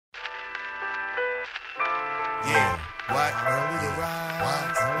Yeah. What? Early to rise.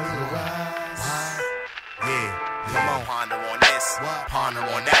 What? Early to rise. Yeah. Come on, ponder on this, ponder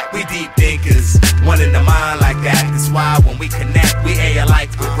on that. We deep thinkers, one in the mind like that. That's why when we connect, we A alike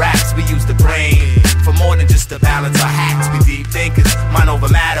with raps. We use the brain for more than just to balance our hacks. We deep thinkers, mind over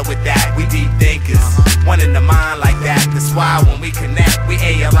matter with that. We deep thinkers, one in the mind like that. That's why when we connect, we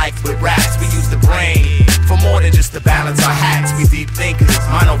A alike with raps. We use the brain for more than just to balance our hacks. We deep thinkers,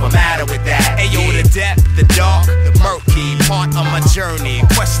 mind over matter with that. Ayo, the depth, the dark, the murky part of my journey.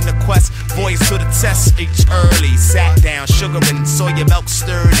 Question the quest, voice to the test each early. Sat down, sugar and soya milk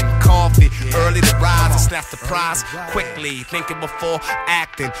stirred and coffee. Early to rise and snap the prize quickly. Thinking before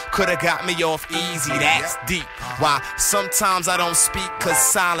acting, coulda got me off easy. That's deep. Why sometimes I don't speak, cause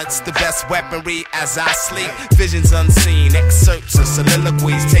silence the best weaponry as I sleep. Visions unseen, excerpts of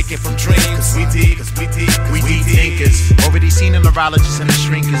soliloquies taken from dreams. We deep thinkers. Already seen a neurologist and a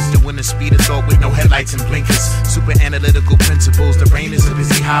shrinkers doing the speed of thought with no headlights and blinkers. Super analytical principles. The brain is a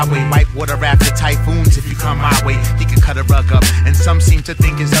busy highway. White water after typhoons if you come my way. He can cut a rug up, and some seem to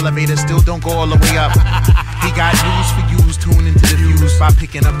think his elevator still don't go all the way up. He got news for yous, tune into the views by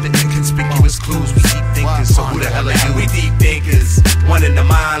picking up the inconspicuous clues. We deep thinkers, so who the hell are you? We deep thinkers, one in the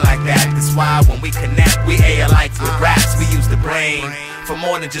mind like that. That's why when we connect, we A alike with raps. We use the brain for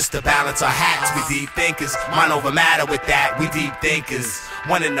more than just to balance our hacks. We deep thinkers, mind over matter with that. We deep thinkers,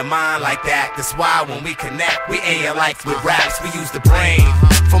 one in the mind like that. That's why when we connect, we A alike with raps. We use the brain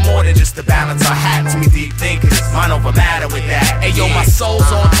for more than just to balance our hacks. We deep thinkers, mind over matter with that. Ayo, my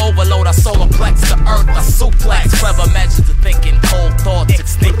soul's on overload. I solarplex the earth, I suplex. Clever measures of thinking, cold thoughts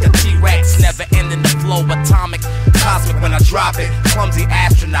extinct. A T-Rex, never ending the flow. Atomic, cosmic when I drop it. Clumsy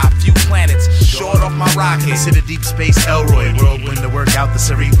astronaut, few planets short off my rocket. Consider deep space Elroy, whirlwind to work out the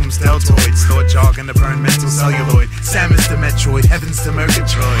cerebrum's deltoids. Thought jargon to burn mental celluloid. Samus to Metroid, heavens to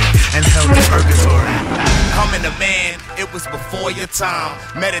Murgatroyd, and hell to purgatory. Coming to man, it was before your time.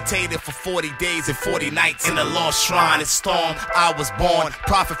 Meditated for 40 days and 40 nights in a lost shrine. It's storm, I was born,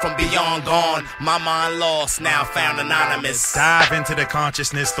 prophet from beyond gone. My mind lost, now found anonymous. Dive into the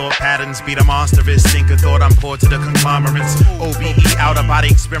consciousness, thought patterns be the monstrous. Thinker thought I'm poor to the conglomerates. OBE, outer body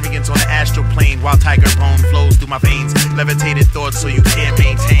experience on the astral plane. While tiger bone flows through my veins. Levitated thoughts so you can't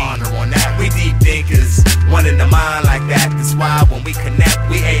maintain. Honor on that, we deep thinkers, one in the mind like that. That's why when we connect,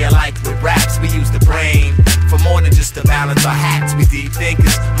 we A alike with raps. We use the brain for more than just to balance our hacks. We deep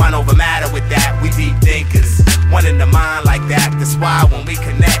thinkers, mind over matter with that. We deep thinkers, one in the mind like that. That's why when we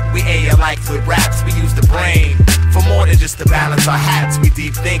connect, we A alike with raps. We use the brain for more than just to balance our hacks. We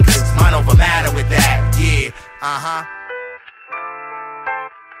deep thinkers, mind over matter with that. Yeah,